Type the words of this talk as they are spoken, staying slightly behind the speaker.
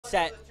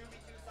set.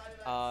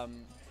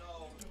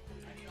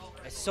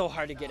 It's so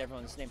hard to get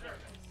everyone's name.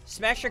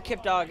 Smasher,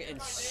 Kipdog,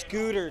 and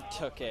Scooter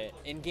took it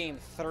in game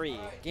 3.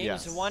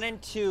 Games 1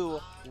 and 2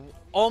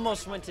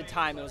 almost went to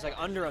time. It was like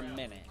under a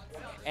minute.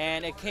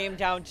 And it came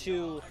down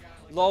to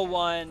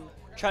LOE1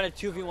 trying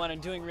to 2v1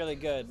 and doing really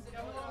good.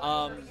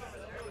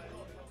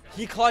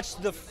 He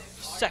clutched the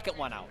second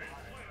one out.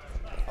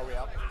 Are we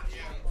up?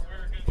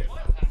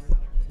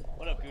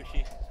 What up,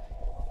 Gooshi?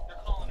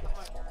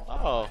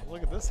 Oh,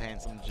 look at this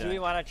handsome gent. Do we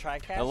want to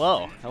try-cast?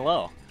 Hello,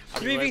 hello.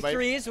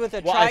 3v3s with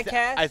a well,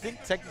 tri-cast? I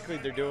think technically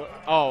they're doing...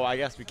 Oh, I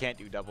guess we can't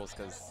do doubles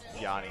because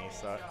Llany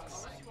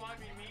sucks.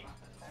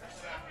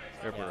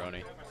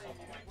 Ripperoni.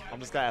 I'm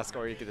just going to ask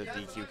Ori to get a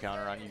DQ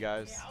counter on you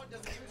guys.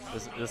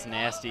 This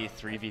nasty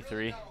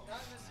 3v3.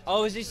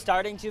 Oh, is he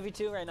starting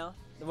 2v2 right now?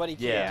 What he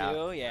can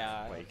do?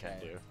 Yeah. What he can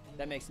do.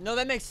 That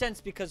makes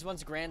sense because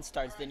once Grand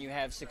starts, then you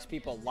have 6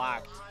 people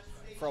locked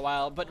for a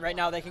while. But right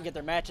now they can get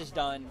their matches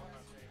done.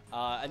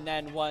 And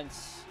then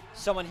once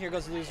someone here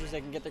goes to losers,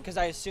 they can get there. Because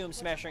I assume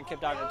Smasher and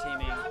Kipdog are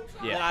teaming.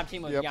 Yeah. Then I'm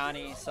teaming with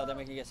Llany, so then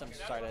we can get something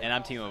started. And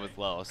I'm teaming with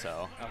Low,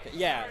 so. Okay.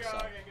 Yeah,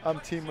 so. I'm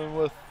teaming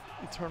with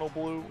Eternal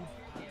Blue.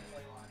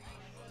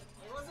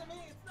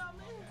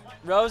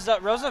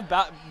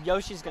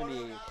 Yoshi's going to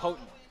be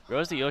potent.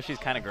 Rosa Yoshi's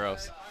kind of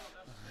gross.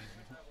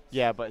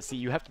 Yeah, but see,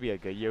 you have to be a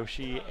good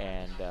Yoshi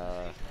and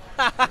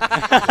rough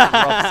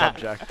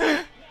subject.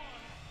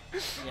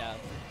 Yeah.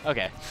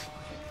 Okay.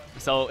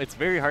 So it's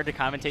very hard to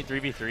commentate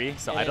 3v3,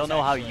 so I don't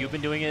know how you've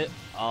been doing it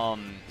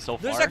so far.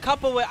 There's a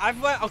couple way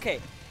okay.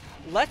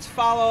 Let's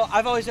follow.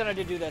 I've always wanted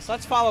to do this.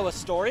 Let's follow a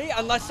story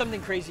unless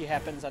something crazy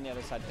happens on the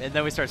other side. And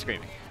then we start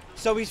screaming.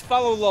 So we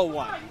follow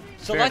LOE1.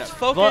 So Fair let's enough.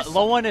 focus.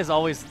 LOE1 is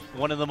always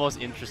one of the most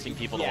interesting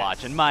people to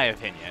watch, in my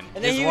opinion.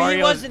 And then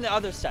he was in the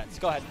other sets.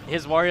 Go ahead.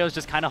 His Wario is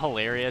just kind of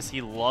hilarious.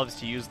 He loves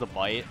to use the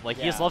bite. Like,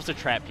 he just loves to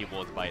trap people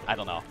with bite. I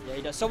don't know. Yeah,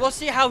 he does. So we'll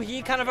see how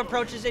he kind of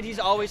approaches it. He's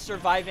always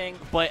surviving.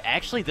 But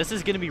actually, this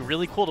is going to be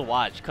really cool to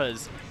watch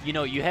because, you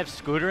know, you have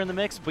Scooter in the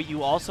mix, but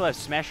you also have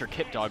Smasher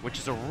Kipdog, which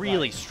is a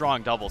really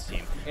strong doubles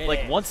team.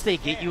 Like, once they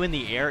get you in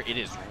the air, it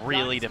is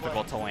really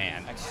difficult to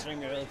land.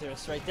 Extremely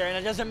dangerous right there. And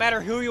it doesn't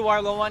matter who you are,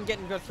 LOE1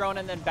 getting thrown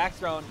and then back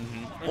thrown.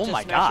 Oh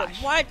my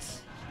gosh. What?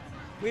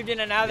 We've done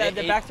it now that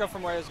the back throw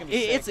from where it was going to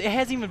be It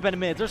hasn't even been a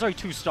minute. There's already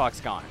 2 stocks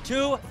gone.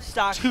 2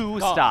 stocks Two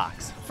gone.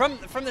 stocks.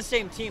 From the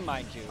same team,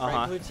 mind you.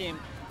 Right? Blue team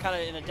kind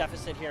of in a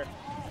deficit here.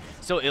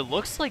 So it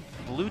looks like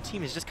blue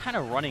team is just kind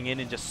of running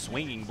in and just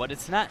swinging, but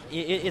it's not.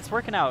 It's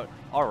working out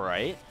all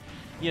right.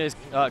 You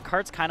know,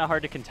 cart's kind of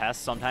hard to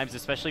contest sometimes,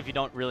 especially if you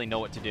don't really know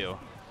what to do.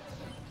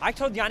 I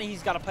told Llany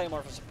he's got to play more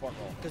of a support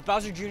role because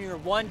Bowser Jr.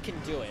 1 can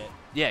do it.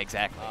 Yeah,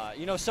 exactly.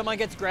 You know, someone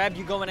gets grabbed,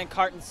 you go in and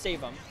cart and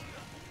save him.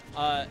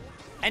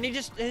 And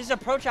his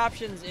approach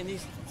options in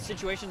these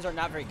situations are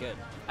not very good.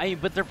 I mean,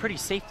 but they're pretty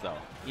safe though.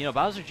 You know,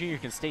 Bowser Jr.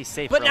 can stay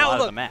safe but for a now lot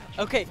look, of the match.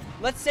 Okay,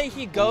 let's say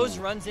he goes,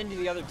 runs into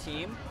the other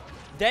team,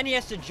 then he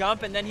has to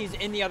jump, and then he's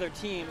in the other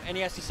team, and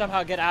he has to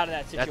somehow get out of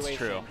that situation. That's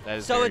true. That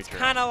is so very it's true.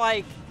 kind of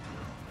like,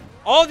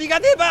 oh, you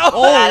got the about. Oh,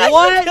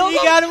 what?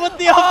 You got him with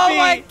the up Oh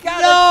my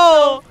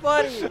God,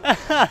 that's so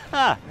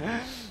funny.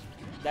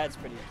 That's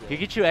pretty good.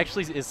 Pikachu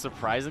actually is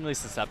surprisingly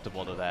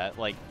susceptible to that.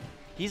 Like,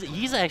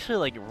 he's actually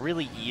like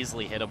really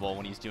easily hittable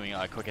when he's doing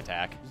a quick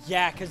attack.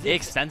 Yeah, because it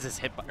extends his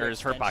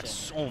hurtbox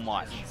so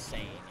much. That's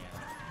insane.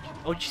 Yeah.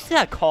 Oh, did you see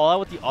that call out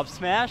with the up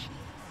smash?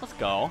 Let's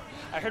go.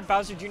 I heard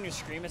Bowser Jr.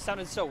 scream. It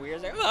sounded so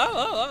weird. Like,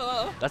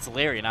 oh. That's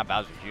Larry, not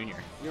Bowser Jr.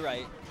 You're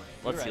right.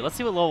 Let's see. Let's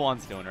see what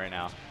LOE1's doing right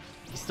now.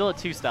 He's still at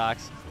 2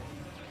 stocks.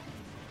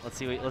 Let's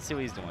see what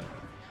he's doing.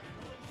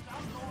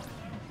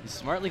 He's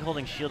smartly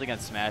holding shield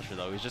against Smasher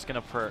though. He's just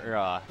gonna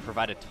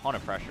provide a ton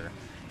of pressure,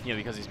 you know,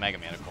 because he's Mega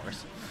Man, of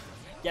course.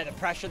 Yeah, the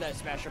pressure that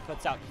Smasher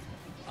puts out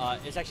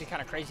is actually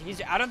kind of crazy.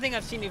 I don't think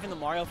I've seen even the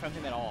Mario from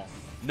him at all.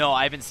 No,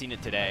 I haven't seen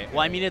it today.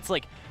 Well, I mean, it's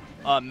like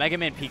Mega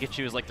Man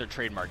Pikachu is like their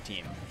trademark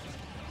team.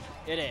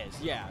 It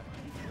is, yeah.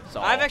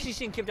 So I've actually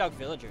seen Kipdog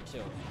Villager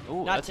too.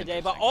 Ooh, not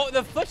today, but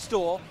the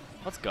footstool.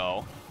 Let's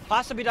go.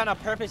 Possibly done on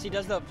purpose. He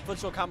does the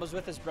footstool combos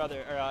with his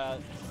brother or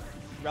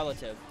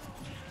relative.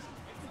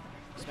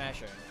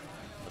 Smasher.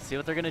 Let's see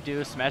what they're gonna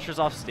do. Smasher's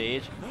off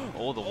stage.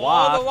 Oh, the Oh,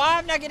 wap. the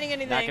wap, not getting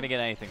anything. Not gonna get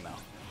anything though.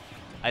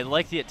 I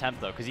like the attempt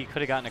though, because he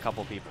could have gotten a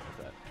couple people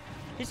with it.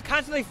 He's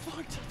constantly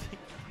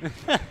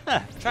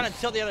trying to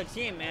tilt the other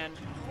team, man.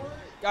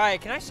 All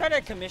right, can I start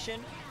a commission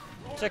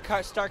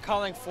to start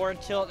calling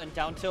forward tilt and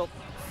down tilt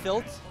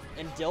filt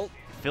and dilt?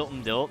 Filt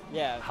and dilt?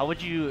 Yeah. How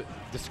would you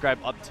describe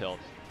up tilt?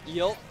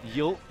 Yilt.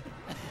 Yilt.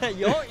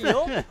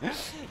 Yilt?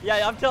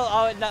 Yeah, up tilt.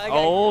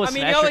 Oh, I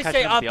mean, you always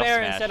say up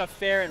air instead of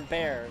fair and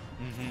bear.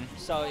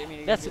 So I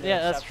mean, that's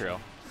true.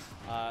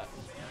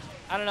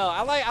 I don't know.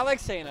 I like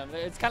saying them.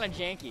 It's kind of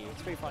janky.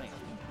 It's pretty funny.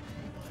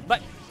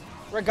 But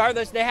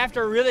regardless, they have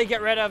to really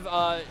get rid of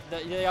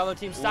the yellow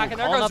team stock. Ooh, and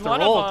there goes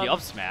one roll of them. The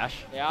up smash.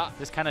 Yeah.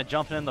 Just kind of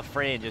jumping in the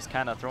fray and just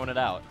kind of throwing it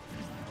out.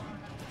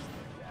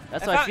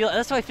 That's what I feel.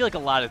 That's what I feel like a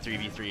lot of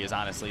 3v3 is,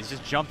 honestly. It's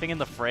just jumping in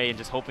the fray and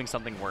just hoping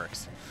something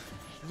works.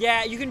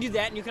 Yeah, you can do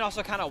that, and you can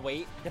also kind of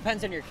wait.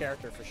 Depends on your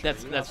character for sure.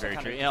 That's very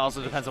true. It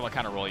also depends on what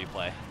kind of role you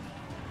play.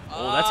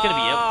 Oh, that's gonna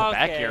be it with the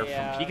back air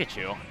from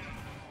Pikachu.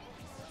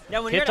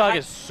 Now, when Kipdog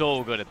is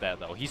so good at that,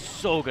 though. He's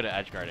so good at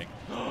edge guarding.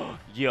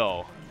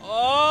 Yo.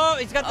 Oh,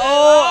 he's got the.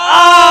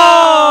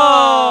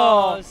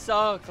 Oh!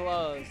 So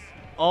close.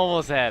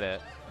 Almost had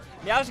it.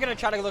 Yeah, I was gonna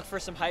try to look for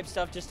some hype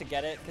stuff just to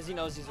get it, because he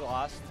knows he's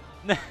lost.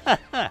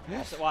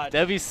 Watch.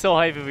 That'd be so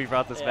hype if we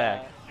brought this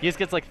back. He just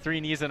gets like 3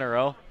 knees in a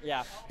row.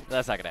 Yeah.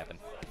 That's not gonna happen.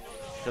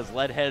 Because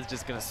Leadhead's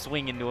just gonna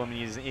swing into him and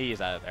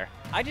he's out of there.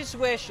 I just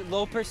wish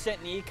low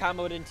percent knee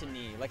comboed into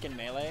knee, like in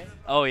Melee.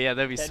 Oh yeah,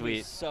 that'd be That'd sweet.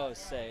 Be so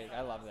sick.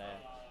 I love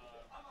that.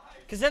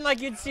 Cause then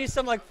like you'd see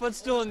some like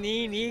footstool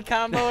knee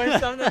combo or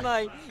something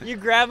like you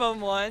grab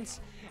him once,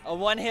 a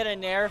one hit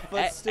in air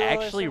footstool.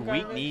 Actually,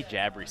 weak knee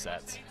jab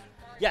resets.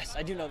 Yes,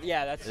 I do know.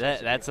 Yeah,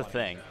 that's a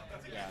thing.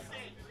 Yeah.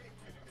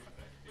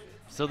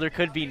 So there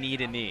could be knee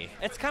to knee.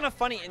 It's kind of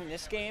funny in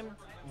this game.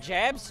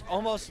 Jabs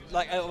almost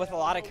like with a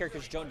lot of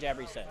characters don't jab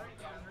reset.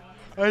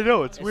 I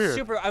know, it's weird.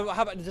 Super. How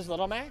about does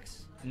Little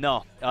Max?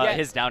 No, Yeah.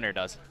 his down air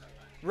does.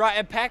 Right,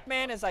 and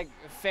Pac-Man is like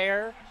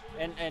fair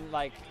and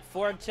like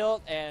forward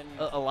tilt and.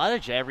 A lot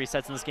of jab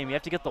resets in this game. You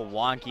have to get the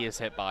wonkiest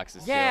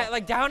hitboxes. Yeah, too.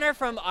 like down air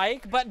from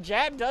Ike, but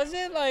jab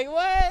doesn't. Like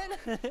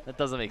what? That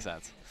doesn't make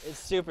sense. It's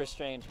super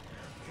strange.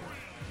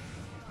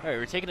 All right,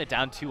 we're taking it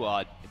down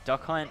to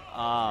Duck Hunt.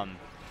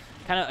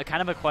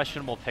 Kind of a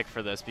questionable pick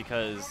for this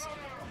because,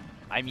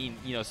 I mean,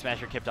 you know,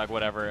 Smasher, Kipdog,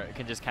 whatever,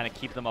 can just kind of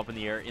keep them up in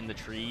the air in the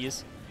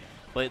trees.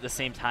 But at the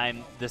same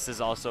time, this is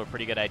also a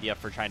pretty good idea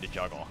for trying to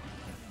juggle.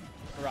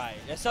 Right.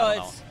 So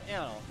it's, you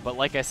know. But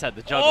like I said,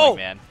 the juggling,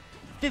 man,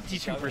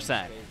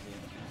 52%.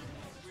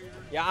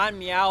 Yeah, on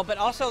Meow, but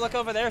also look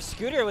over there,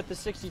 Scooter with the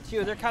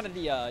 62. They're kind of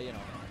the, you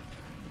know,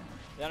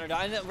 the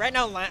underdog. And right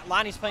now,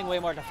 Llany's playing way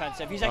more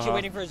defensive. He's actually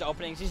waiting for his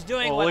openings. He's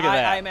doing what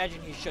I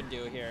imagine he should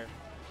do here.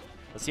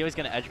 Let's see how he's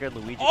going to edge guard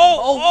Luigi.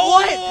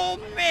 Oh,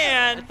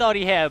 man! I thought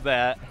he had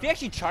that. If he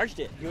actually charged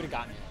it, he would have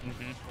gotten it.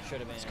 Mm-hmm. It should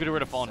have been. Scooter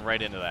would have fallen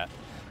right into that.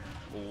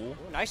 Ooh,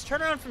 nice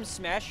turnaround from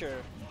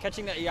Smasher,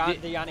 catching the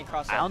Llany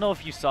cross. I don't know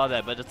if you saw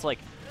that, but it's like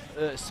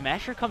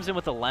Smasher comes in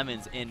with the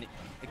lemons, and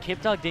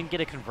Kipdog didn't get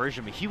a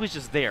conversion, but he was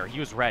just there. He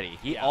was ready.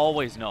 He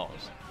always knows.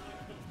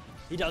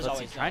 He does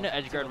always know. Trying to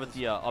edge guard with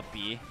the up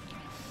B.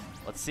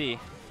 Let's see.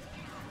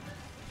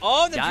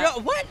 Oh, the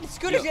drill. What?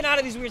 Scooter's getting out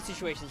of these weird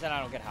situations, and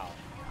I don't get how.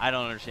 I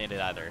don't understand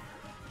it either.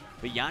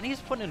 But Llany's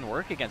putting in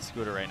work against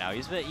Scooter right now.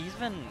 He's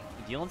been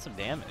dealing some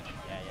damage.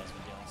 Yeah, he has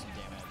been dealing some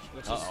damage.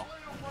 Which is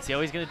see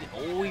how he's gonna do.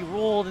 Oh, he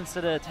rolled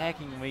instead of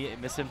attacking. We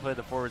misinput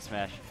the forward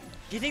smash.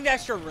 Do you think the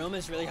extra room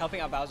is really helping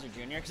out Bowser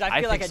Jr.? Because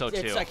I feel like so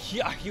it's too. like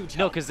a huge help.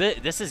 No, because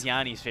this is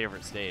Llany's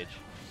favorite stage.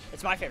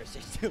 It's my favorite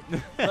stage too.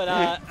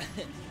 But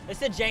it's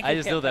the janky. I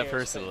just know that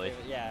personally.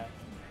 Yeah,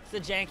 it's the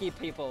janky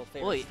people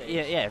favorite stage.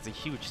 Yeah, it's a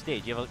huge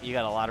stage. You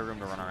got a lot of room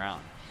to run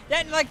around.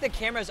 That and like the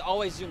camera's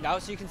always zoomed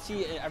out, so you can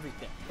see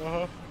everything.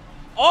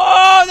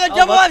 Oh, the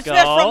double up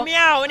smash from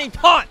Meow, and he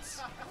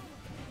taunts.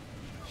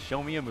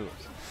 Show me a move.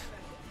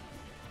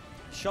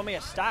 Show me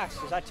a stocks,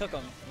 because I took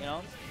him, you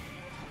know.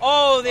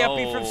 Oh, the up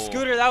B from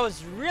Scooter, that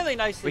was really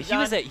nicely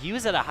done. But he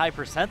was at a high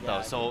percent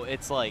though, so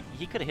it's like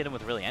he could have hit him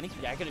with really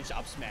anything. Yeah, I could have just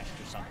up smashed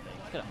or something.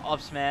 He could have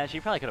up smashed. He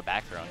probably could have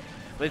back thrown.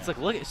 But it's like,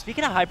 look.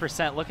 Speaking of high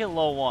percent, look at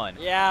LOE1.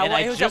 Yeah, and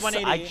well, he was at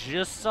 180. I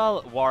just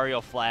saw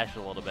Wario flash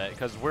a little bit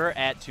because we're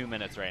at 2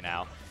 minutes right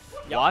now.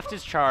 Yep. Waft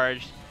is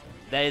charged.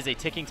 That is a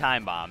ticking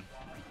time bomb.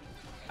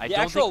 The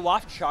actual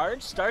waft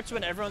charge starts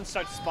when everyone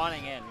starts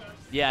spawning in.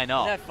 Yeah, I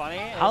know. Isn't that funny?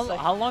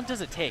 How long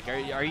does it take?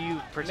 Are you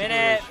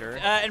particularly sure?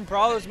 In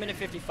Brawl it was minute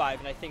 55,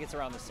 and I think it's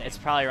around the same. It's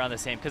probably around the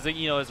same because it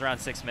was around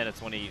 6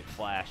 minutes when he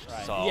flashed.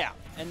 Right. So yeah,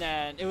 and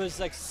then it was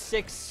like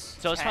 6.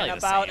 So it's probably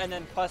about, the same. and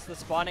then plus the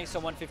spawning, so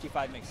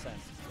 155 makes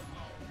sense.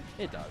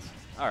 It does.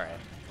 All right.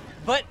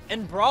 But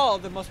in Brawl,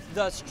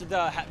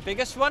 the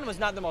biggest one was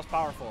not the most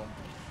powerful.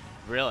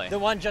 Really? The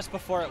one just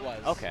before it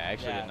was. Okay, I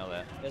actually didn't know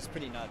that. It was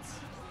pretty nuts.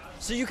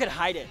 So you could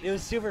hide it. It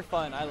was super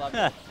fun. I loved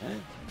it.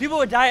 People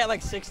would die at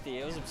like 60.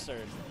 It was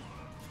absurd.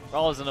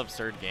 Brawl is an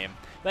absurd game.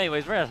 But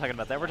anyways, we're not talking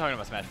about that. We're talking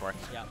about Smash 4.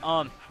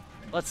 Yeah.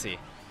 Let's see.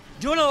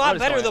 Doing a lot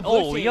better. The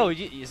blue team.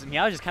 Yo,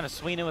 Meow just kind of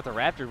swinging in with a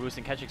Raptor boost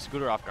and catching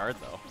Scooter off guard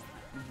though.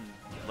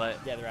 But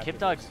yeah,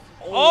 Kipdog.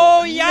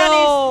 Oh,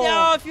 Llany's.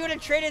 No, if you would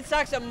have traded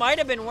stocks, it might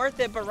have been worth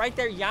it. But right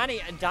there,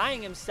 Llany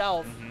dying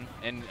himself.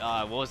 And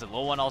what was it?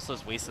 LOE1 also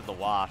has wasted the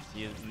waft.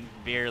 He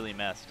barely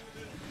missed.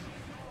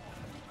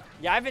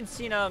 Yeah, I haven't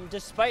seen him,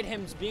 despite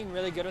him being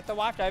really good with the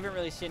waft, I haven't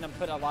really seen him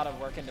put a lot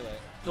of work into it.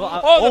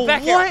 Well, the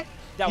back air.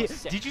 That was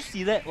sick. Did you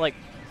see that? Like,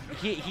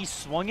 he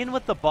swung in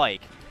with the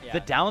bike. Yeah. The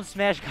down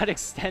smash got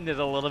extended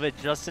a little bit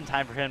just in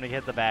time for him to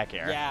hit the back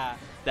air. Yeah.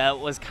 That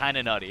was kind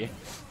of nutty.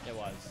 It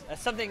was.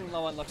 That's something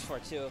LOE1 looks for,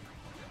 too.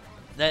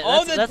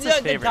 That's his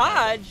favorite. The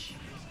dodge.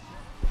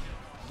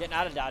 Getting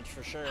out of dodge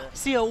for sure.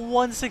 See a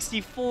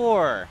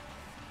 164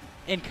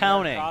 and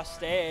counting. Cross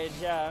stage,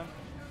 yeah.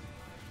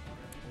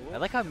 I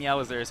like how Meow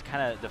was there to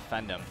kind of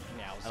defend him.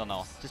 I don't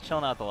know. Just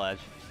chilling out the ledge.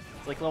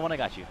 It's like, LOE1, I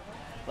got you.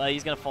 Well,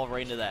 he's going to fall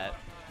right into that.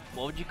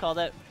 What would you call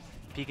that?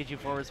 Pikachu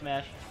forward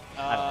smash?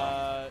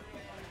 I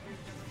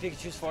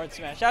Pikachu's forward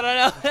smash. I don't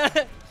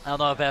know. I don't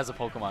know if it has a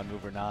Pokemon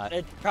move or not.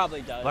 It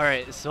probably does. All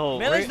right, so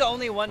Melee's the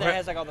only one that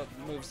has like all the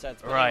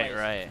movesets. Right,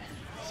 right.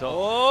 So,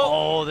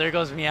 oh, there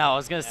goes Meow. I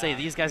was gonna say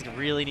these guys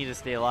really need to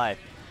stay alive,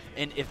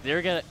 and if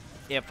they're gonna,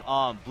 if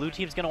blue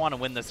team's gonna want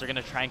to win this, they're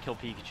gonna try and kill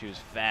Pikachu as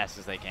fast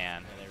as they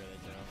can. Yeah, they really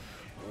do.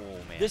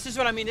 Oh man. This is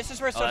what I mean. This is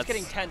where it starts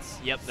getting tense.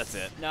 Yep, that's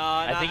it. No,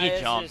 I think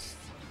he jumped. Just,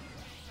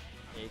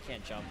 yeah, you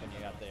can't jump when you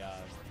got the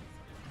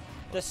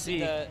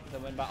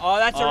win bar. Oh,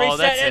 that's a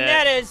reset, and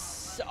that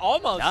is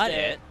almost not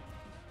it.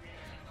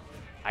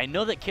 I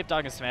know that Kipdog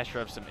and Smash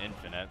have some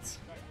infinites.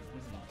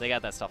 They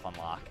got that stuff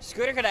unlocked.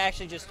 Scooter could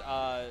actually just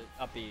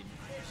up-beat.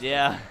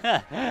 Yeah.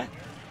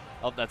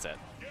 Oh, that's it.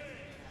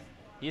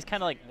 He's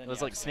kind of like, it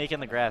was like snake in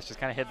the grass, just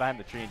kind of hid behind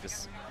the tree and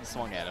just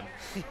swung at him.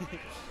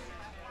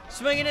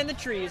 Swinging in the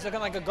trees,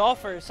 looking like a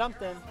golfer or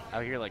something.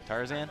 Out here like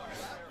Tarzan,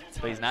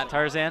 but he's not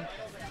Tarzan.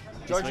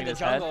 George in the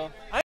jungle.